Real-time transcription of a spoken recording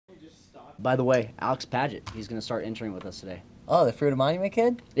By the way, Alex Padgett, he's going to start entering with us today. Oh, the Fruita Monument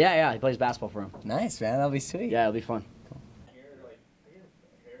kid? Yeah, he plays basketball for him. Nice, man. That'll be sweet. Yeah, it'll be fun.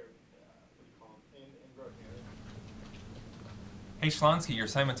 Hey Shlonsky, your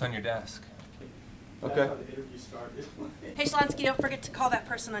assignment's on your desk. Okay. Hey Shlonsky, don't forget to call that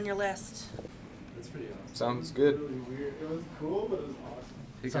person on your list. That's pretty awesome. Sounds good. Really weird. It was cool, but it was awesome.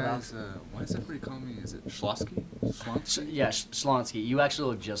 Hey guys, why does everybody call me, is it Shlonsky? Shlonsky? Yeah, Shlonsky. You actually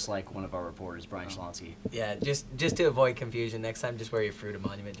look just like one of our reporters, Brian Shlonsky. Yeah, just to avoid confusion, next time just wear your Fruita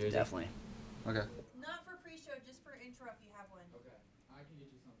Monument jersey. Definitely. Okay. Not for pre-show, just for intro if you have one. Okay, I can get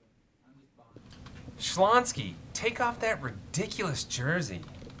you something. I'm just behind. Shlonsky, take off that ridiculous jersey.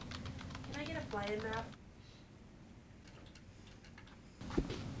 Can I get a fly-in map?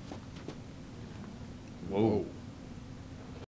 Whoa.